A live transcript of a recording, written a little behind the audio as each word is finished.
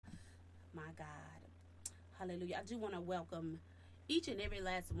My God. Hallelujah. I do want to welcome each and every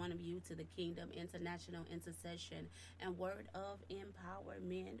last one of you to the Kingdom International Intercession and Word of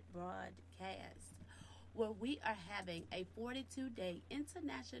Empowerment broadcast, where we are having a 42-day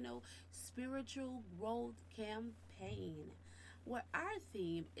international spiritual growth campaign, where our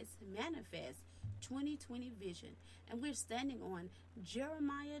theme is Manifest 2020 Vision. And we're standing on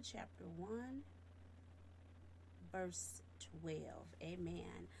Jeremiah chapter 1, verse 12.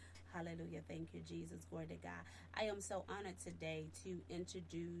 Amen. Hallelujah. Thank you, Jesus. Glory to God. I am so honored today to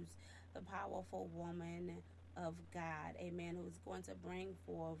introduce the powerful woman of God, amen, who is going to bring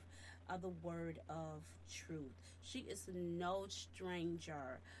forth the word of truth. She is no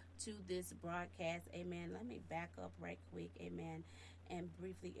stranger to this broadcast, amen. Let me back up right quick, amen, and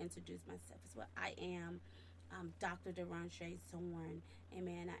briefly introduce myself as well. I am Dr. Deronche Zorn,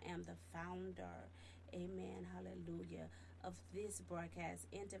 amen. I am the founder, amen, hallelujah, of this broadcast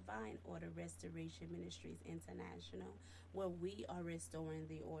in Divine Order Restoration Ministries International, where we are restoring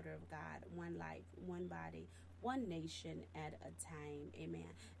the order of God, one life, one body, one nation at a time. Amen.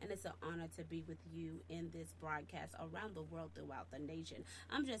 And it's an honor to be with you in this broadcast around the world, throughout the nation.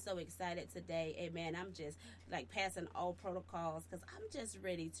 I'm just so excited today. Amen. I'm just like passing all protocols because I'm just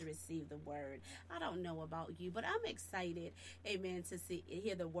ready to receive the word. I don't know about you, but I'm excited, amen, to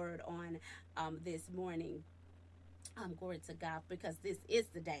hear the word on this morning. Glory to God, because this is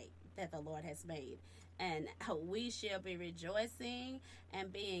the day that the Lord has made, and we shall be rejoicing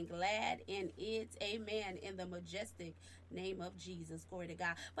and being glad in it. Amen. In the majestic name of Jesus. Glory to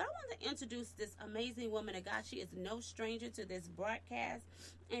God. But I want to introduce this amazing woman of God. She is no stranger to this broadcast.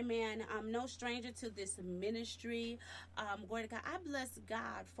 Amen. I'm no stranger to this ministry. Glory to God. I bless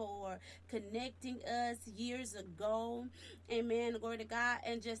God for connecting us years ago. Amen. Glory to God.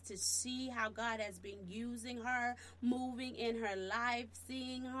 And just to see how God has been using her, moving in her life,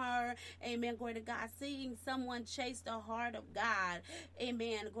 seeing her. Amen. Glory to God. Seeing someone chase the heart of God.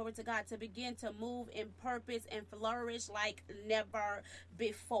 Amen. Glory to God. To begin to move in purpose and flourish like never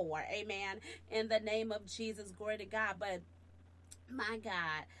before. Amen. In the name of Jesus. Glory to God. But my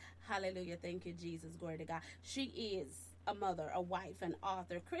God, hallelujah, thank you, Jesus, glory to God. She is a mother, a wife, an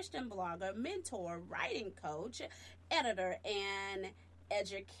author, Christian blogger, mentor, writing coach, editor, and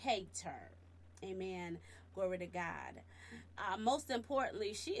educator. Amen, glory to God. Most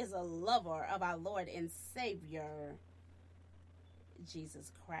importantly, she is a lover of our Lord and Savior,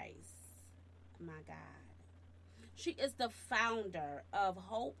 Jesus Christ. My God. She is the founder of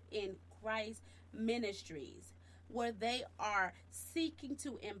Hope in Christ Ministries, where they are seeking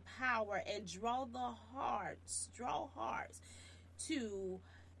to empower and draw hearts to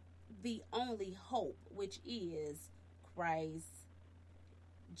the only hope, which is Christ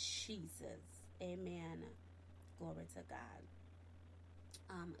Jesus. Amen. Glory to God.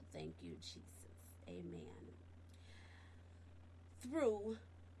 Thank you, Jesus. Amen. Through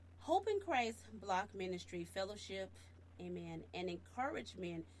Hope in Christ Block Ministry Fellowship, amen, and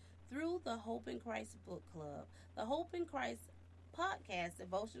encouragement through the Hope in Christ Book Club, the Hope in Christ podcast,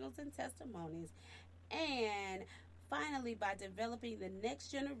 devotionals and testimonies, and finally by developing the next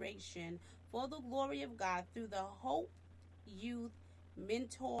generation for the glory of God through the Hope Youth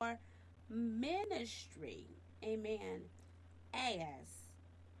Mentor Ministry. Amen. As,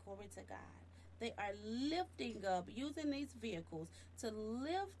 glory to God, they are lifting up, using these vehicles to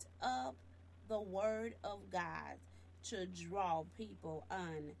lift up the word of God to draw people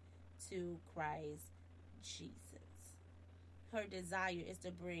unto Christ Jesus. Her desire is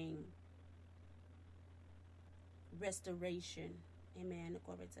to bring restoration, amen,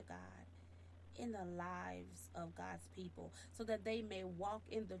 glory to God, in the lives of God's people so that they may walk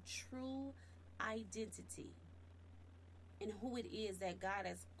in the true identity in who it is that God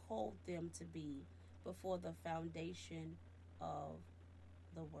has called them to be before the foundation of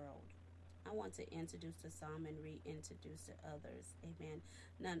the world. I want to introduce to some and reintroduce to others. Amen.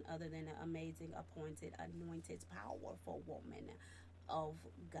 None other than an amazing, appointed, anointed, powerful woman of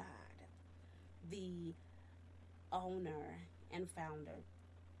God. The owner and founder,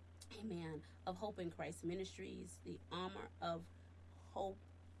 amen, of Hope in Christ Ministries, the armor of hope,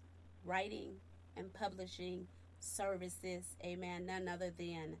 writing and publishing services. Amen. None other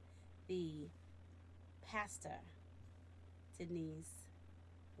than the pastor, Denise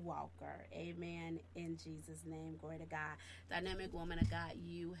Walker. Amen. In Jesus' name. Glory to God. Dynamic woman of God,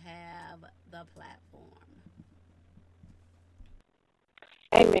 you have the platform.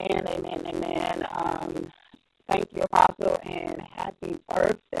 Amen, amen, amen. Thank you, Apostle, and happy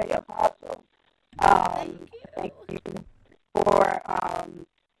birthday, Apostle. Thank Thank you. you for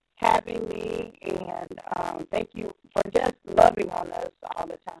having me, and thank you for just loving on us all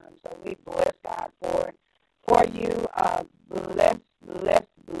the time. So we bless God for you.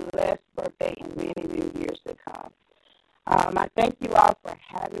 Blessed birthday and many, many years to come. I thank you all for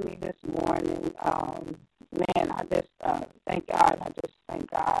having me this morning. Man, I just thank God. I just thank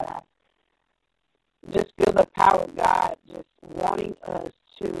God. I just feel the power of God just wanting us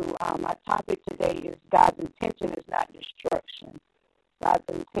to. My topic today is God's intention is not destruction. God's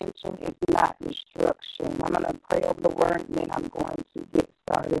intention is not destruction. I'm going to pray over the word, and then I'm going to get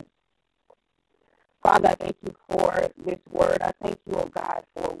started. Father, I thank you for this word. I thank you, oh God,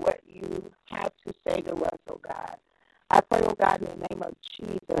 for what you have to say to us, oh God. I pray, oh God, in the name of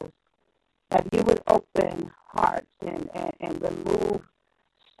Jesus, that you would open hearts and remove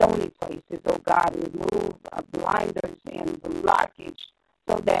stony places, oh God, remove blinders and blockage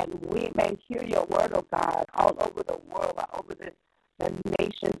so that we may hear your word, oh God, all over the world, all over the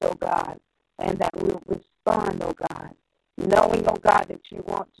nations, oh God, and that we'll respond, oh God, knowing, oh God, that you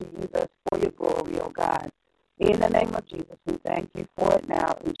want to use us for your glory, oh God. In the name of Jesus, we thank you for it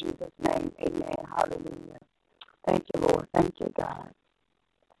now. In Jesus' name, amen. Hallelujah. Thank you, Lord. Thank you, God.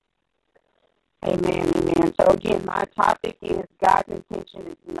 Amen, amen. So again, my topic is God's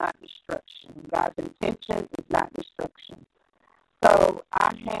intention is not destruction. God's intention is not destruction. So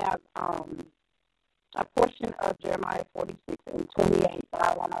I have a portion of Jeremiah 46 and 28 that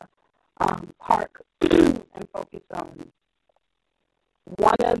I want to park and focus on.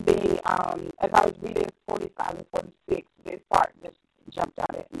 One of the, as I was reading 45 and 46, this part just jumped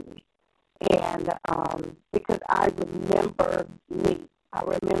out at me. And because I remember me, I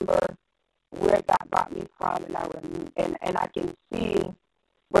remember where God brought me from, and I can see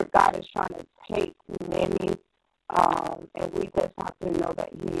where God is trying to take many, and we just have to know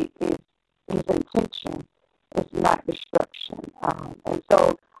that his intention is not destruction. And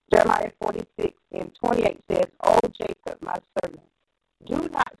so Jeremiah 46 and 28 says, "O Jacob, my servant, do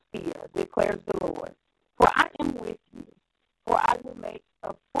not fear, declares the Lord, for I am with you, for I will make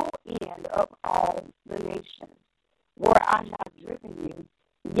a full end of all the nations where I have driven you.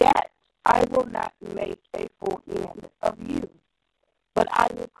 Yet I will not make a full end of you, but I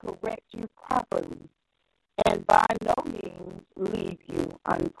will correct you properly, and by no means leave you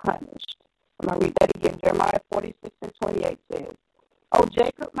unpunished." I'm going to read that again. Jeremiah 46 and 28 says, "O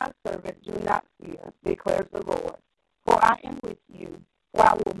Jacob, my servant, do not fear, declares the Lord, for I am with you, for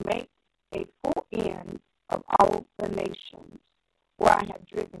I will make a full end of all the nations where I have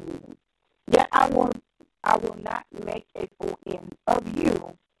driven you. Yet I will not make a full end of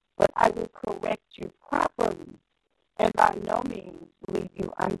you, but I will correct you properly, and by no means leave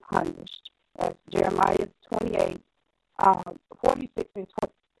you unpunished." That's Jeremiah 28, 46 and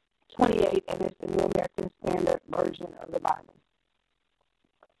 28, and it's the New American Standard Version of the Bible.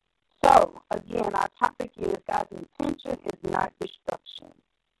 So, again, our topic is God's intention is not destruction.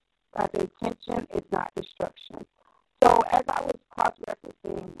 God's intention is not destruction. So, as I was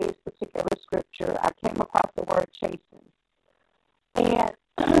cross-referencing this particular scripture, I came across the word chasten.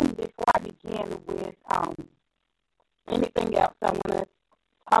 And before I begin with anything else, I want to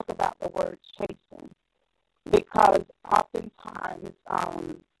talk about the word chasten, because oftentimes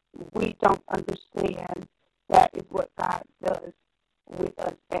we don't understand that is what God does with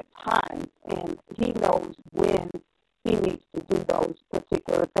us at times, and he knows when he needs to do those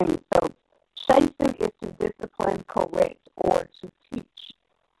particular things. So chasten is to discipline, correct, or to teach,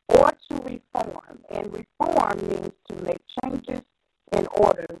 or to reform. And reform means to make changes in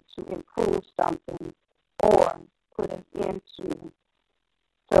order to improve something or put an end to.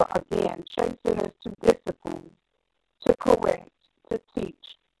 So again, chasten is to discipline, to correct, to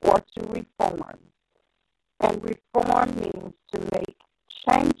teach, or to reform. And reform means to make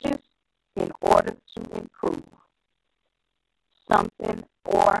changes in order to improve something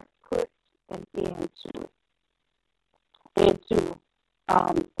or put an end to it, into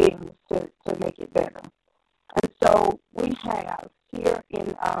things to make it better. And so we have here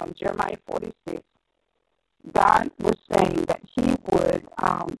in Jeremiah 46, God was saying that he would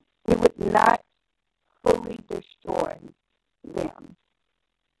not fully destroy them,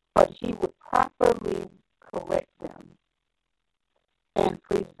 but he would properly correct them and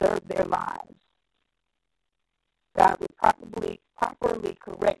preserve their lives. God would properly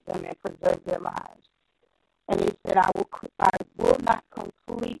correct them and preserve their lives. And he said, I will not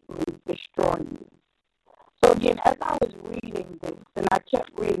completely destroy you. So again, as I was reading this, and I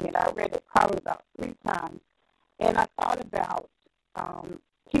kept reading it, I read it probably about 3 times, and I thought about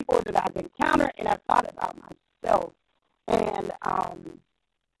people that I've encountered, and I thought about myself. And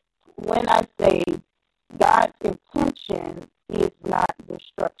when I say God's intention is not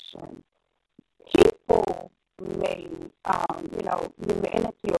destruction, people may,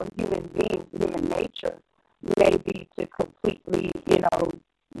 humanity or human beings, human nature, may be to completely,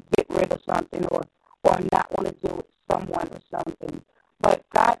 get rid of something or not want to deal with someone or something. But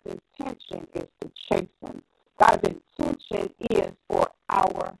God's intention is to chasten. God's intention is for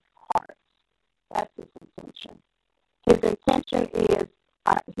our hearts. That's his intention. His intention is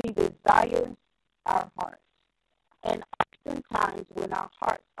he desires our hearts. And oftentimes when our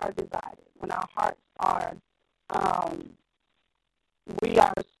hearts are divided, when our hearts are, we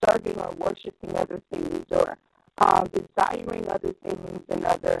are serving or worshiping other things or desiring other things and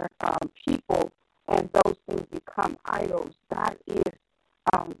other people, and those things become idols, God is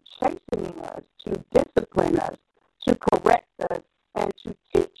chastening us, to discipline us, to correct us, and to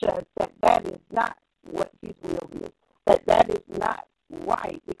teach us that that is not what his will is, that that is not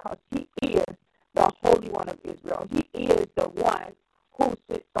right, because he is the Holy One of Israel. He is the one who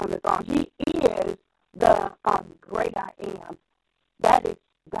sits on the throne. He is the great I am. That is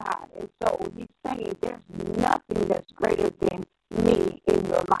God. And so he's saying there's nothing that's greater than me in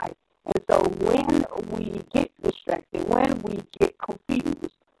your life. And so when we get distracted, when we get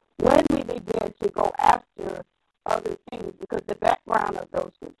confused, when we begin to go after other things, because the background of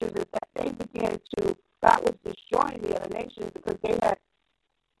those scriptures is that they began to, God was destroying the other nations because they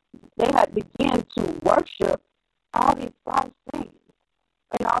had begun to worship all these false things.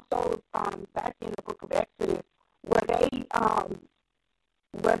 And also back in the book of Exodus, where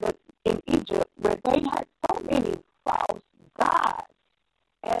in Egypt, where they had so many false gods,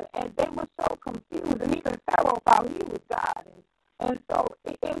 and they were so confused, and even Pharaoh thought he was God, and so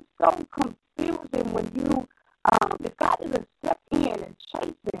it's so confusing when you, if God doesn't step in and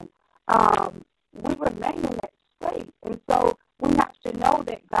chasten, we remain in that state, and so we have to know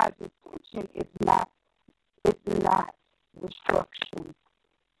that God's intention is not destruction.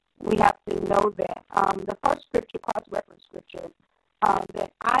 We have to know that. The first scripture, cross-reference scripture,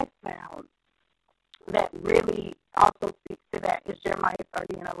 that I found that really also speaks to that is Jeremiah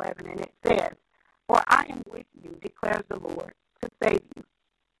 30:11, and it says, "For I am with you, declares the Lord, to save you,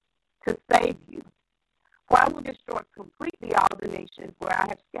 to save you. For I will destroy completely all the nations where I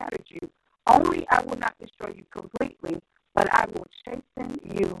have scattered you. Only I will not destroy you completely, but I will chasten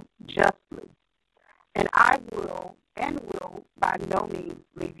you justly. And I will by no means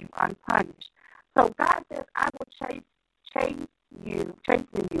leave you unpunished." So God says, I will chasten you,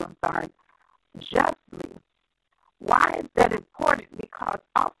 justly. Why is that important? Because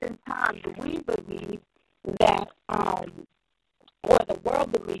oftentimes we believe that, or the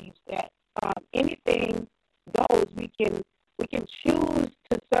world believes that anything goes. We can choose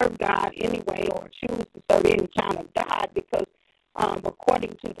to serve God anyway, or choose to serve any kind of God, because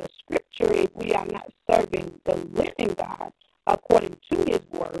according to the scripture, if we are not serving the living God according to his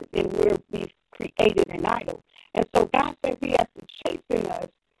word, then we've created an idol. And so God says he has to chasten us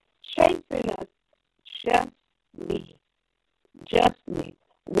justly.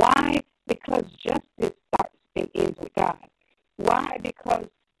 Why? Because justice starts and ends with God. Why? Because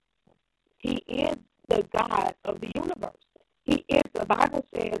he is the God of the universe. He is, the Bible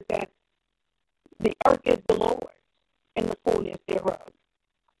says that the earth is the Lord's and the fullness thereof,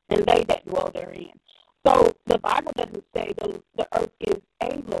 and they that dwell therein. So the Bible doesn't say the earth is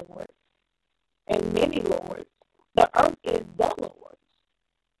a Lord and many lords. The earth is the Lord's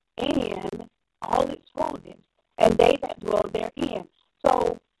and all its fullness, and they that dwell therein.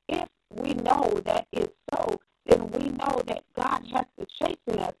 So if we know that is so, then we know that God has to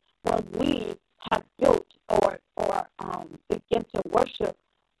chasten us when we have built or begin to worship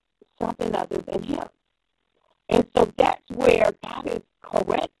something other than him. And so that's where God is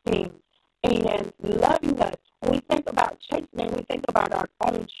correcting and loving us. When we think about chastening, we think about our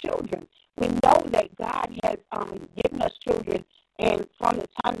own children. We know that God has given us children, and from the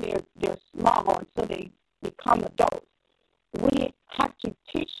time they're small until they become adults, we have to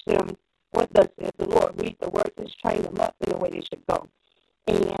teach them what thus says the Lord. Read the word, to train them up in the way they should go.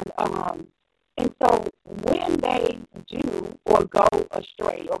 And so when they do or go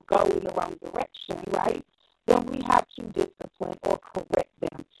astray or go in the wrong direction, right, then we have to discipline or correct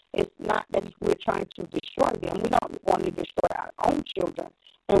them. It's not that we're trying to destroy them. We don't want to destroy our own children.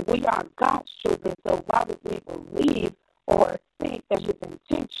 And we are God's children, so why would we believe or think that his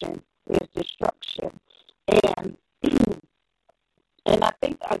intention is destruction? And and I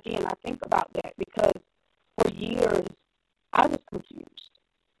think about that because for years I was confused.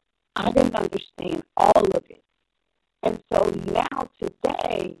 I didn't understand all of it. And so now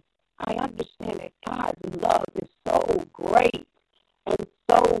today I understand that God's love is so great and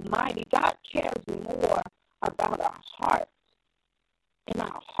so mighty. God cares more about our heart and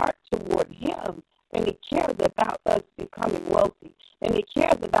our heart toward him than he cares about us becoming wealthy, and he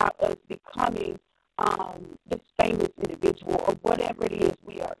cares about about us becoming this famous individual or whatever it is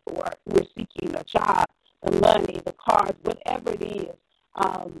we're seeking, a job, the money, the cars, whatever it is.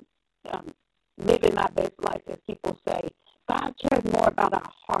 Um, Living my best life, as people say. God cares more about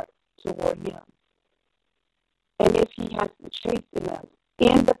our heart toward Him. And if He has to chasten us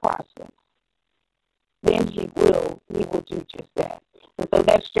in the process, then He will do just that. And so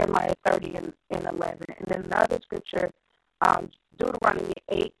that's Jeremiah 30 and 11. And then another scripture, Deuteronomy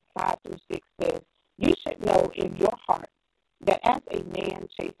 8, 5 through 6 says, you should know in your heart that as a man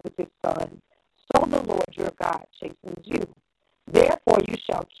chastens his son, so the Lord your God chastens you. Therefore you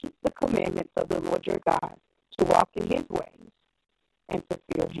shall keep the commandments of the Lord your God, to walk in His ways and to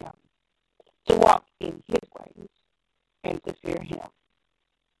fear Him. To walk in His ways and to fear Him.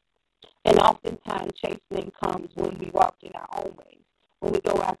 And oftentimes chastening comes when we walk in our own ways, when we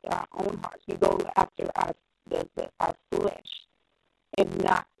go after our own hearts, we go after our flesh and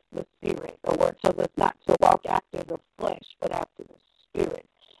not the spirit. The word tells us not to walk after the flesh, but after the spirit.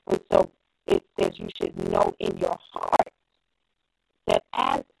 And so it says you should know in your heart that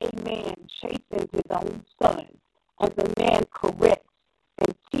as a man chastens his own son, as a man corrects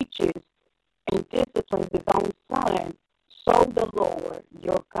and teaches and disciplines his own son, so the Lord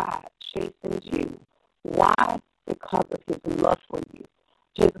your God chastens you. Why? Because of His love for you,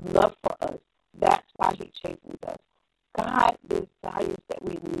 His love for us. That's why He chastens us. God desires that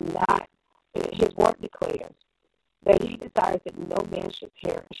we not, His word declares that He desires that no man should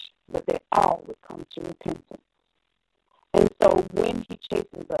perish, but that all would come to repentance. And so when He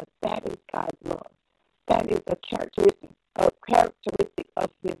chastens us, that is God's love. That is a characteristic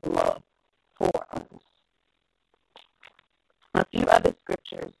of His love for us. A few other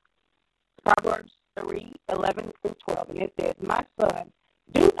scriptures, Proverbs 3, 11 through 12, and it says, my son,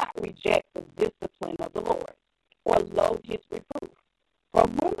 do not reject the discipline of the Lord, or loathe His reproof. For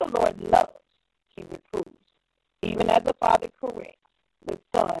whom the Lord loves, He reproves, even as the father corrects the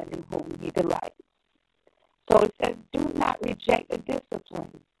son in whom He delights. So it says, do not reject the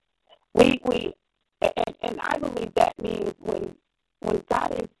discipline. And I believe that means when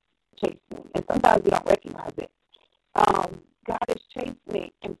God is chastening, and sometimes we don't recognize it, God is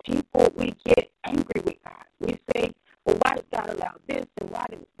chastening, and we get angry with God. We say, well, why did God allow this, and why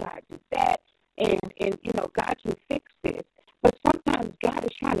did God do that? And God can fix this. But sometimes God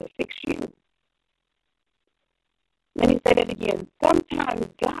is trying to fix you. Let me say that again. Sometimes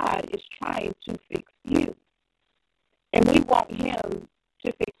God is trying to fix you. And we want Him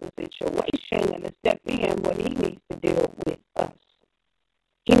to fix the situation and to step in when He needs to deal with us.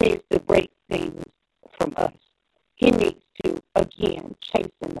 He needs to break things from us. He needs to, again,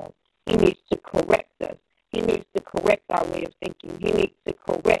 chasten us. He needs to correct us. He needs to correct our way of thinking. He needs to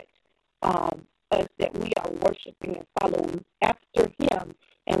correct us that we are worshiping and following after Him,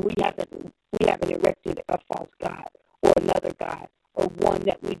 and we haven't erected a false God or another God or one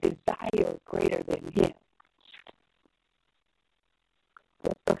that we desire greater than Him.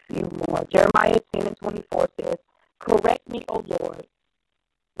 Just a few more. Jeremiah 10 and 24 says, correct me, O Lord,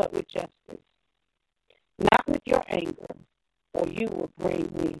 but with justice, not with your anger, or you will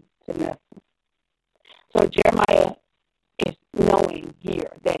bring me to nothing. So Jeremiah is knowing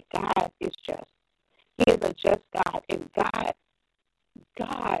here that God is just. He is a just God, and God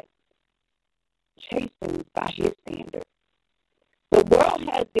chastens by His standard. The world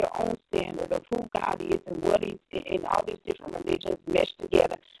has their own standard of who God is and what He's, and all these different religions meshed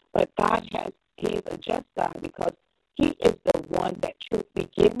together. But He is a just God because He is the one that truth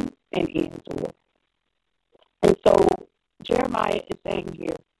begins and ends with. And so Jeremiah is saying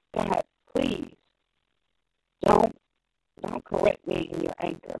here, God, please don't correct me in your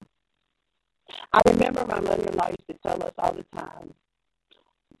anger. I remember my mother-in-law used to tell us all the time,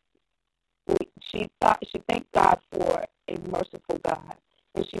 she thanked God for a merciful God.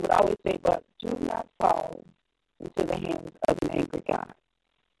 And she would always say, but do not fall into the hands of an angry God.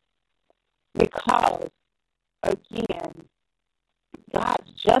 Because, again,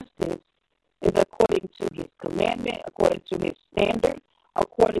 God's justice is according to His commandment, according to His standard,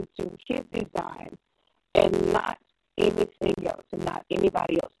 according to His design, and not anything else, and not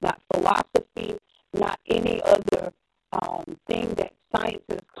anybody else, not philosophy, not any other thing that science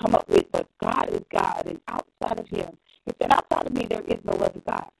has come up with, but God is God, and outside of Him, He said, outside of me, there is no other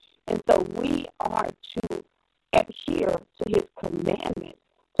God. And so we are to adhere to His commandments,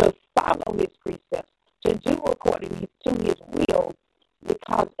 to follow His precepts, to do according to His will,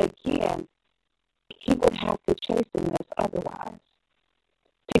 because, again, He would have to chasten us otherwise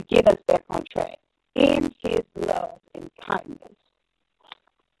to get us back on track in His love and kindness.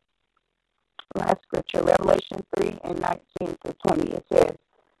 Last scripture, Revelation 3 and 19 through 20, it says,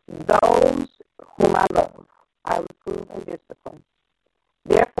 Those whom I love, I reprove and discipline.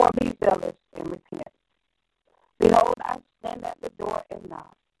 Therefore be zealous and repent. Behold, I stand at the door and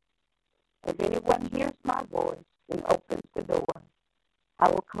knock. If anyone hears my voice and opens the door, I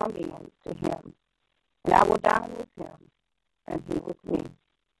will come in to him, and I will dine with him, and he with me.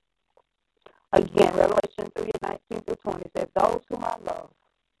 Again, Revelation 3:19-20 says, those whom I love,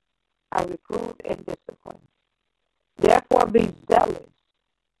 I reprove and discipline. Therefore be zealous,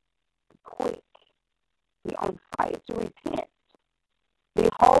 quick, be on fire to repent.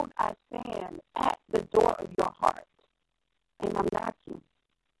 Behold, I stand at the door of your heart, and I'm knocking.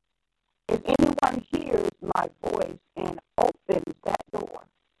 If anyone hears my voice and opens that door,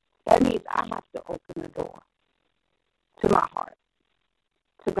 that means I have to open the door to my heart,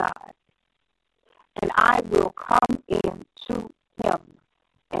 to God. And I will come in to him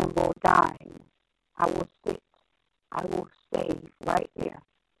and will dine. I will sit. I will stay right there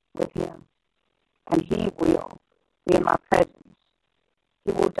with him. And he will be in my presence.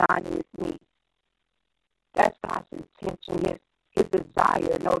 He will dine with me. That's God's intention, his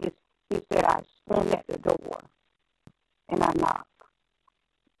desire. Notice he said, I stand at the door and I knock.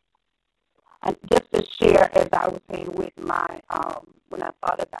 And just to share, as I was saying with my, when I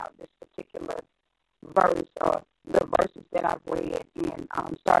thought about this particular verse, or the verses that I've read in,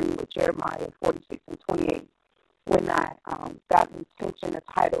 starting with Jeremiah 46:28, when I, God's intention, the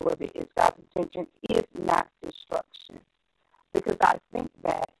title of it is God's intention is not destruction. Because I think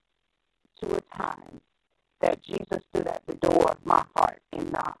back to a time that Jesus stood at the door of my heart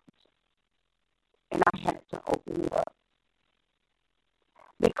and knocked. And I had to open it up.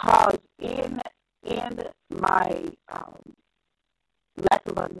 Because in my lack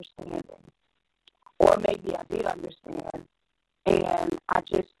of understanding, or maybe I did understand, and I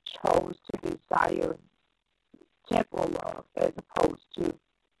just chose to desire temporal love as opposed to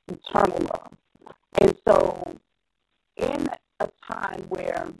eternal love. And so in a time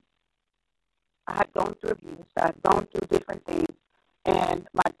where I had gone through abuse, I had gone through different things, and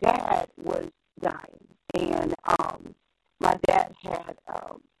my dad was dying. And my dad had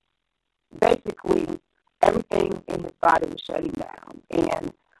basically everything in his body was shutting down.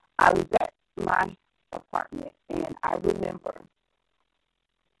 And I was at my apartment, and I remember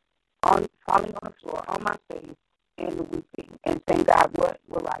falling on the floor on my face and weeping and saying, God, what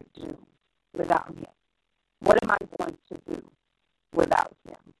will I do without him? What am I going to do without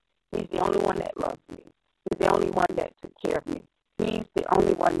him? He's the only one that loved me. He's the only one that took care of me. He's the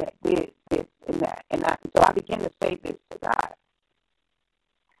only one that did this and that. And so I began to say this to God.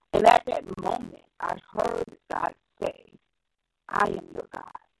 And at that moment, I heard God say, I am your God.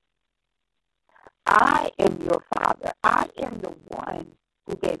 I am your Father. I am the one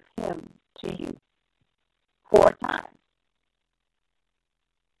who gave him to you 4 times.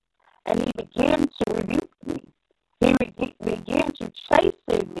 And he began to rebuke me. He began to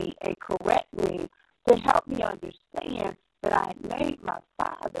chasten me and correct me to help me understand that I had made my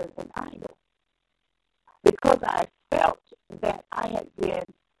Father an idol. Because I felt that I had been,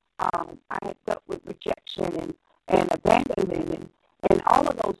 I had dealt with rejection and abandonment and all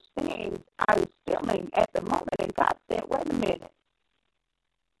of those things I was feeling at the moment. And God said, wait a minute,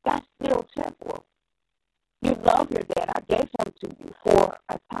 that's still temporal. You love your dad. I gave him to you for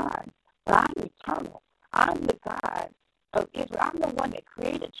a time, but I'm eternal. I'm the God of Israel. I'm the one that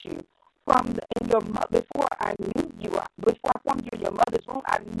created you before I knew you. Before I formed you in your mother's womb,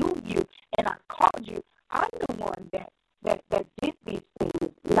 I knew you and I called you. I'm the one that did these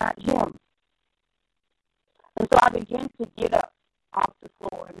things, not him. And so I began to get up off the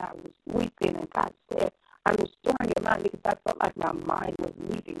floor, and I was weeping, and God said, I'm restoring your mind, because I felt like my mind was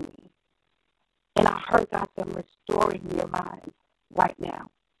leaving me. And I heard God say, I'm restoring your mind right now.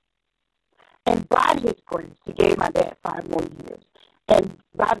 And by his grace, he gave my dad 5 more years. And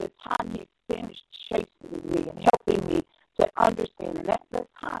by the time he finished chastening me and helping me to understand, and at the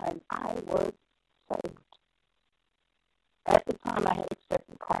time, I was saved. At the time, I had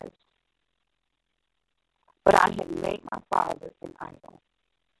accepted Christ. But I had made my Father an idol.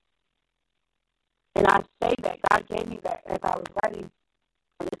 And I say that God gave me that as I was writing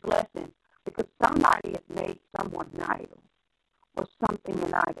this lesson, because somebody has made someone an idol or something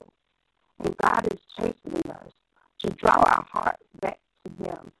an idol. And God is chastening us to draw our hearts back to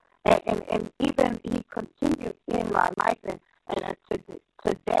him. And even he continued in my life. And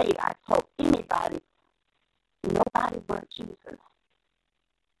today I told anybody, nobody but Jesus.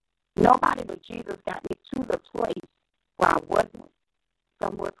 Nobody but Jesus got me to the place where I wasn't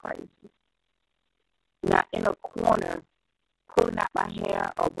somewhere crazy. Not in a corner, pulling out my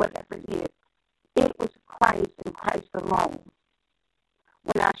hair or whatever it is. It was Christ and Christ alone.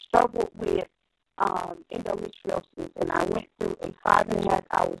 and I struggled with endometriosis, and I went through a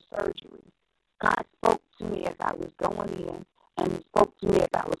 5.5-hour surgery. God spoke to me as I was going in, and He spoke to me as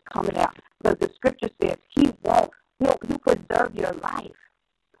I was coming out. Because the scripture says He'll preserve your life.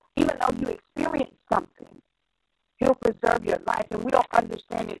 Even though you experience something, He'll preserve your life. And we don't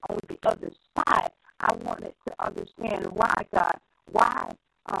understand it on the other side. I wanted to understand why, God, why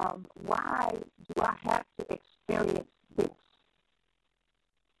do I have to experience this?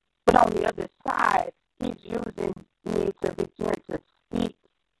 But on the other side, He's using me to begin to speak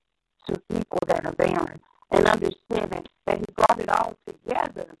to people that are barren and understanding that He brought it all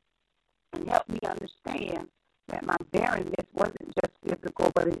together and helped me understand that my barrenness wasn't just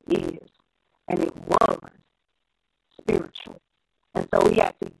physical, but it is, and it was spiritual. And so He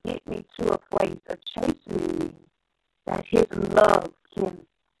had to get me to a place of chastening me, that His love can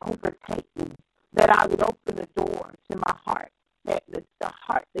overtake me, that I would open the door to my heart, that the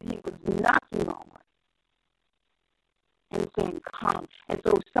heart that He was knocking on and saying, come. And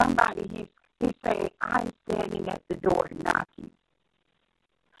so somebody, he's saying, I'm standing at the door knocking.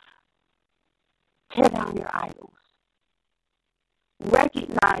 Tear down your idols.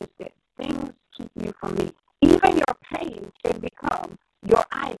 Recognize that things keep you from me. Even your pain can become your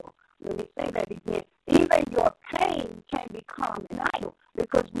idol. Let me say that again. Even your pain can become an idol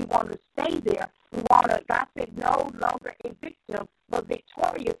because we want to stay there. God said, no longer a victim, but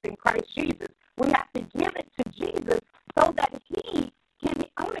victorious in Christ Jesus. We have to give it to Jesus so that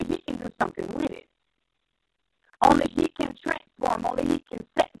only He can do something with it. Only He can transform. Only He can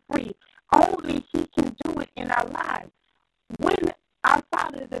set free. Only He can do it in our lives. When our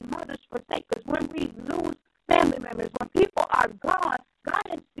fathers and mothers forsake us, when we lose family members, when people are gone, God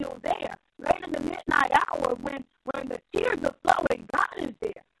is still there. Late in the midnight hour, when the tears are flowing, God is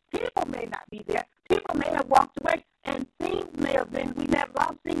there. People may not be there. People may have walked away, and things may have been, we may have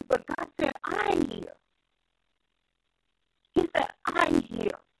lost things, but God said, I'm here. He said, I'm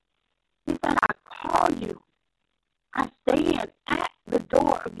here. He said, I call you. I stand at the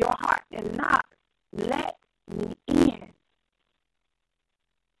door of your heart and knock. Let me in.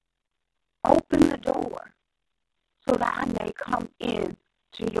 Open the door so that I may come in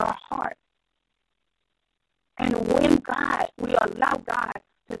to your heart. And when we allow God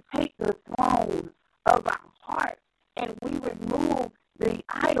to take the throne of our heart and we remove the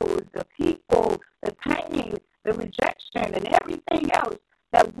idols, the people, the pain, the rejection, and everything else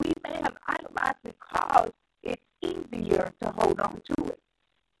that we may have idolized because it's easier to hold on to it.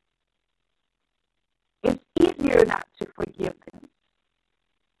 It's easier not to forgive them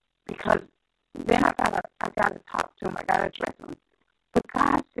because then I gotta talk to him, I gotta address him. But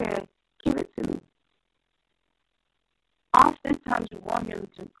God said, give it to me. Oftentimes we want Him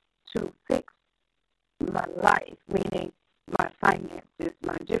to fix my life, meaning my finances,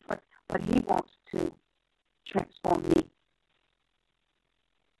 my different, but He wants to transform me.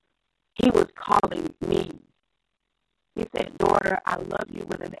 He was calling me. He said, daughter, I love you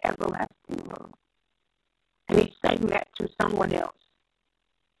with an everlasting love. And He's saying that to someone else.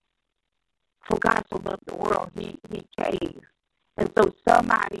 For God so loved the world, He gave. And so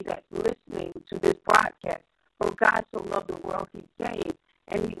somebody that's listening to this broadcast, for God so loved the world, He gave.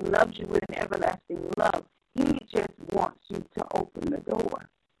 And He loves you with an everlasting love. He just wants you to open the door.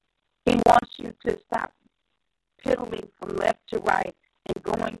 He wants you to stop piddling from left to right and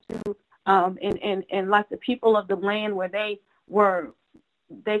going to, and like the people of the land where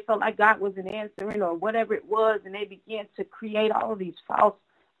they felt like God wasn't answering or whatever it was, and they began to create all of these false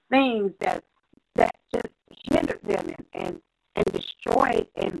things that just hindered them and destroyed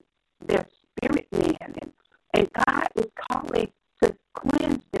their spirit man. And God was calling to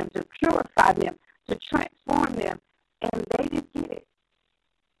cleanse them, to purify them, to transform them, and they didn't get it.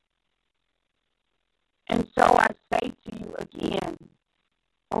 And so I say to you again,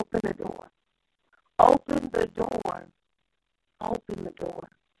 open the door. Open the door. Open the door.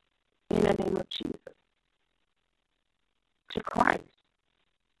 In the name of Jesus. To Christ.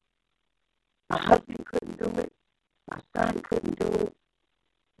 My husband couldn't do it. My son couldn't do it.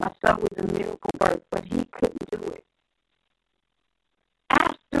 My son was a miracle birth, but he couldn't do it.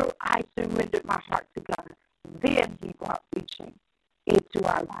 After I surrendered my heart to God, then He brought reaching into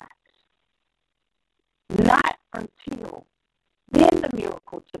our lives. Not until then the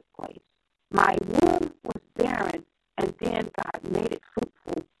miracle took place. My womb was barren, and then God made it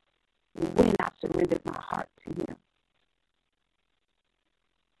fruitful when I surrendered my heart to Him.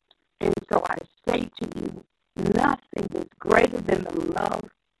 And so I say to you, nothing is greater than the love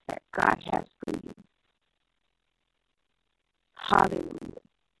that God has for you. Hallelujah.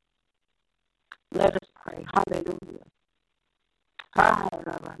 Let us pray. Hallelujah.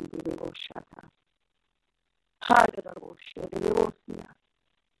 Hallelujah.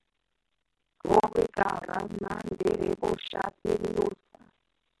 Glory God.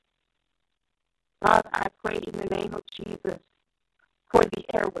 Father, I pray in the name of Jesus for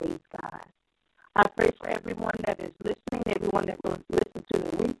the airways, God. I pray for everyone that is listening, everyone that will listen to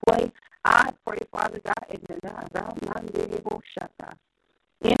the replay. I pray, Father God, in the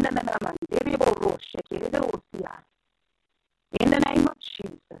name of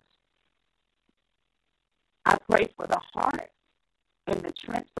Jesus. I pray for the heart and the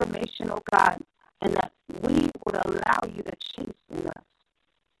transformation, oh God, and that we would allow you to chasten us,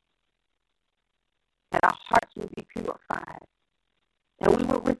 that our hearts will be purified, and we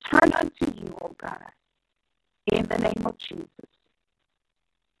will return unto you, oh God, in the name of Jesus.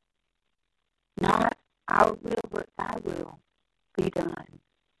 Not our will, but thy will be done.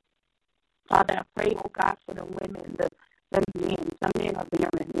 Father, I pray, oh God, for the women, the men. Some men are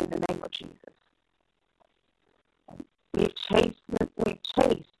barren in the name of Jesus. We've chased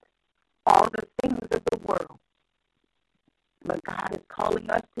all the things of the world, but God is calling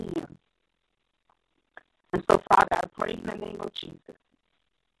us to him. And so, Father, I pray in the name of Jesus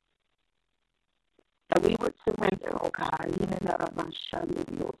that we would surrender, oh God,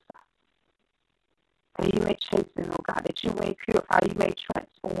 that you may chasten, oh God, that you may purify, you may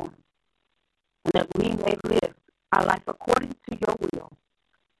transform, and that we may live our life according to your will,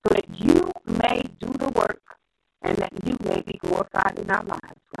 so that you may do the work and that you may be glorified in our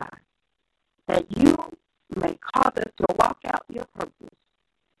lives, God. That you may cause us to walk out your purpose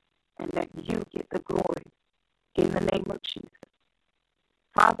and that you get the glory in the name of Jesus.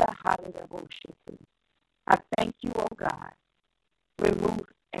 Father, hallelujah. I thank you, oh God. Remove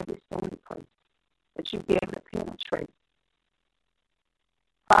every stony place that you be able to penetrate.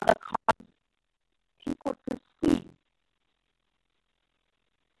 Father, cause people to see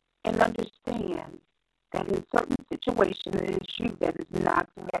and understand that in certain situations it is you that is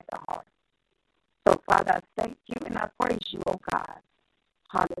knocking at the heart. So, Father, I thank you and I praise you, oh God.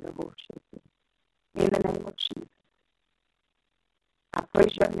 Hallelujah. In the name of Jesus. I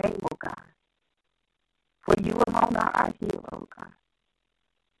praise your name, oh God. For you alone are our healer, oh God.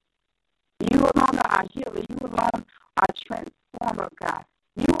 You alone are our healer. You alone are transformer, God.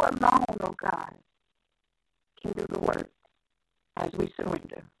 You alone, oh God, can do the work as we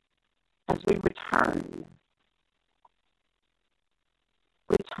surrender, as we return.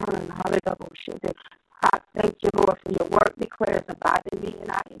 Hallelujah. I thank you, Lord, for your word declares, abide in me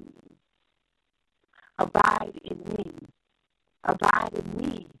and I in you. Abide in me. Abide in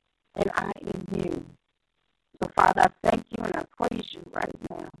me and I in you. So, Father, I thank you and I praise you right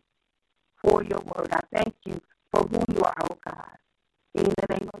now for your word. I thank you for who you are, oh God. In the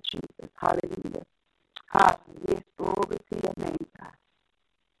name of Jesus. Hallelujah. Hallelujah. Glory to your name, God.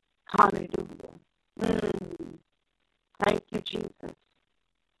 Hallelujah. Thank you, Jesus.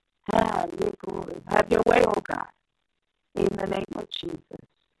 Have your glory. Have your way, oh God. In the name of Jesus.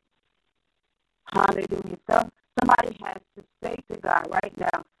 Hallelujah. Somebody has to say to God right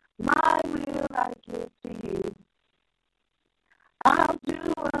now, my will I give to you. I'll do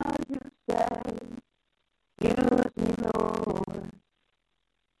what you say. Use me, Lord.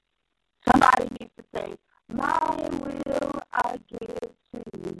 Somebody needs to say, my will I give to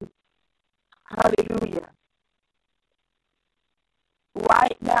you. Hallelujah.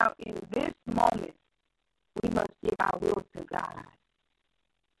 Right now, in this moment, we must give our will to God.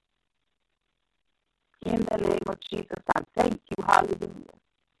 In the name of Jesus, I thank you. Hallelujah.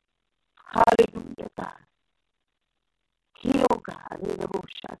 Hallelujah, God. Heal, God.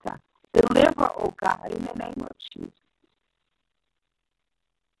 Deliver, oh God, in the name of Jesus.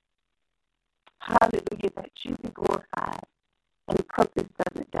 Hallelujah, that you be glorified and purpose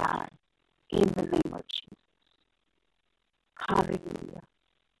doesn't die. In the name of Jesus. Hallelujah.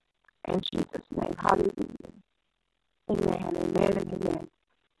 In Jesus' name, hallelujah. Amen, amen, and amen.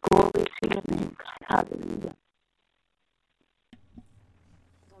 Glory to your name, God. Hallelujah.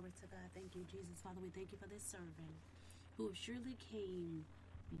 Glory to God. Thank you, Jesus. Father, we thank you for this servant who surely came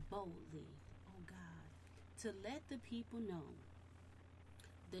boldly, oh God, to let the people know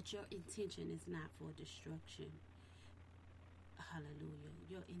that your intention is not for destruction. Hallelujah.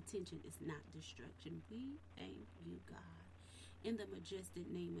 Your intention is not destruction. We thank you, God. In the majestic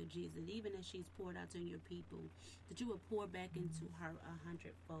name of Jesus, even as she's poured out to your people, that you will pour back into her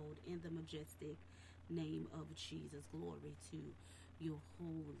 100-fold in the majestic name of Jesus. Glory to your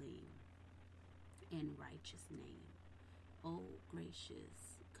holy and righteous name. Oh,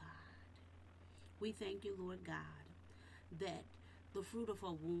 gracious God. We thank you, Lord God, that the fruit of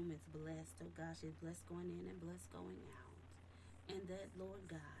her womb is blessed. Oh, God, she's blessed going in and blessed going out. And that, Lord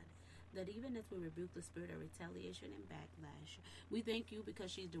God, that even as we rebuke the spirit of retaliation and backlash, we thank you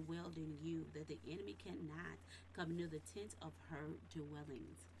because she's dwelled in you, that the enemy cannot come near the tent of her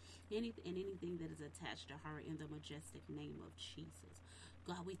dwellings. Anything that is attached to her in the majestic name of Jesus.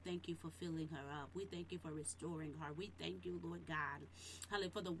 God, we thank you for filling her up. We thank you for restoring her. We thank you, Lord God,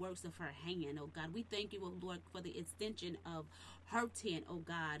 hallelujah, for the works of her hand, oh God. We thank you, oh Lord, for the extension of her tent, oh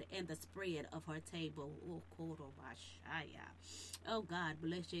God, and the spread of her table. Oh, Korobashaya. Oh God,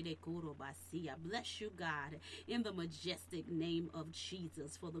 bless you, Korobasiya. Bless you, God, in the majestic name of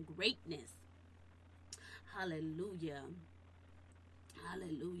Jesus for the greatness. Hallelujah.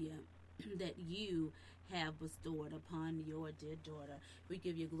 Hallelujah. That you have bestowed upon your dear daughter. We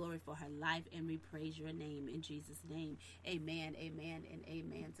give you glory for her life and we praise your name in Jesus' name. Amen, amen, and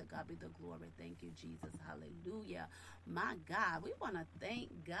amen. To God be the glory. Thank you, Jesus. Hallelujah. My God, we want to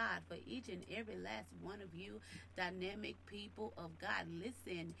thank God for each and every last one of you, dynamic people of God.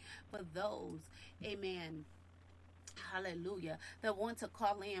 Listen, for those, amen, hallelujah, that want to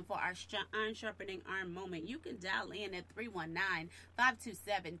call in for our iron sharpening iron moment, you can dial in at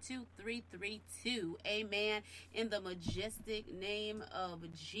 319-527-2332. Amen. In the majestic name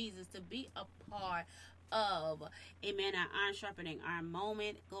of Jesus, to be a part of, amen, our iron sharpening iron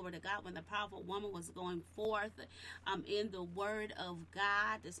moment. Glory to God. When the powerful woman was going forth in the word of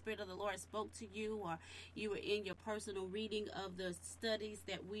God, the Spirit of the Lord spoke to you, or you were in your personal reading of the studies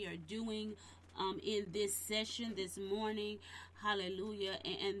that we are doing in this session this morning. Hallelujah.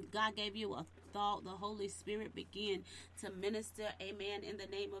 And God gave you a thought. The Holy Spirit began to minister. Amen. In the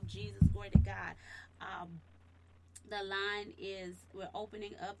name of Jesus. Glory to God. The line is, we're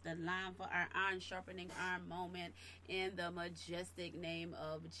opening up the line for our iron sharpening iron moment in the majestic name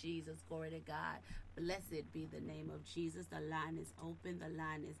of Jesus. Glory to God. Blessed be the name of Jesus. The line is open. The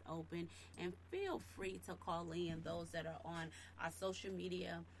line is open. And feel free to call in those that are on our social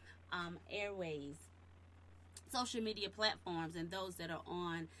media airways, social media platforms, and those that are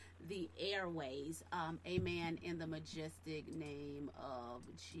on the airways. Amen. In the majestic name of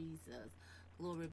Jesus. Glory